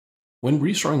When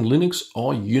restoring Linux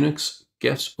or Unix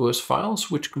guest OS files,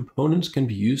 which components can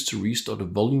be used to restore the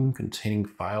volume containing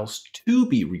files to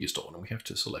be restored? And we have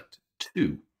to select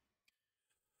two.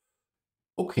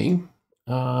 Okay,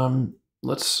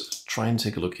 let's try and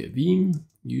take a look here. Veeam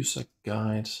user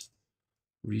guide,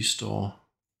 restore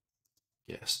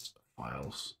guest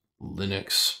files,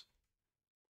 Linux.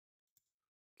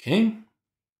 Okay,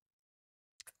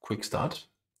 quick start.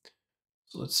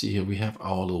 So let's see here, we have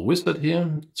our little wizard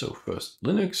here. So first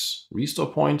Linux,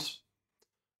 restore point.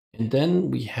 And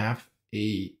then we have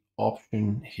a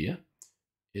option here.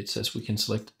 It says we can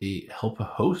select a helper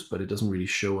host, but it doesn't really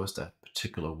show us that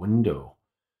particular window.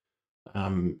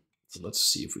 So let's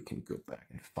see if we can go back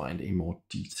and find a more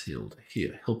detailed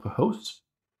here, helper host.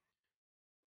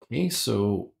 Okay,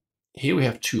 so here we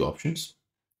have two options.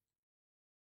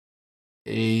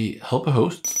 A helper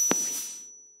host,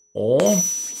 or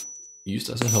used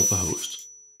as a helper host,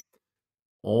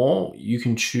 or you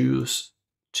can choose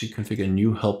to configure a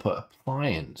new helper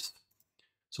appliance.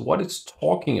 So what it's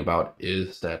talking about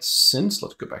is that since,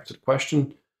 let's go back to the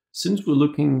question, since we're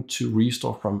looking to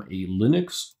restore from a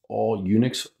Linux or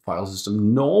Unix file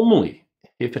system, normally,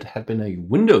 if it had been a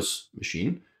Windows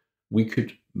machine, we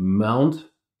could mount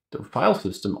the file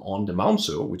system on the mount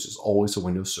server, which is always a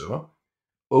Windows server,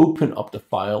 open up the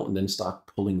file and then start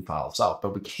pulling files out.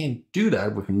 But we can't do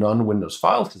that with non-Windows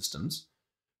file systems.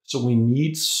 So we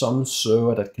need some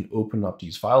server that can open up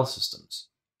these file systems,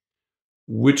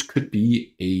 which could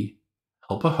be a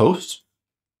helper host,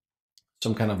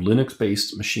 some kind of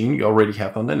Linux-based machine you already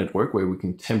have on the network where we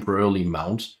can temporarily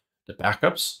mount the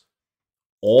backups.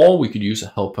 Or we could use a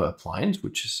helper appliance,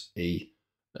 which is a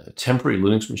temporary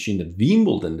Linux machine that Veeam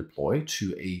will then deploy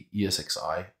to a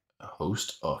ESXi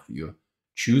host of your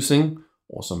choosing,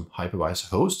 or some hypervisor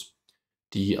host.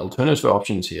 The alternative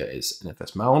options here is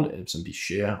NFS mount, SMB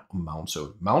share, or mount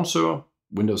server. Mount server,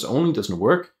 Windows only, doesn't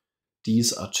work.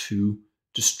 These are two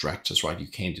distractors, right? You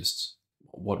can't just,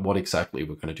 what exactly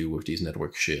we're going to do with these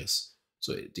network shares.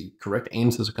 So the correct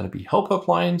answers are going to be helper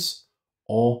appliance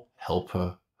or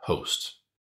helper host.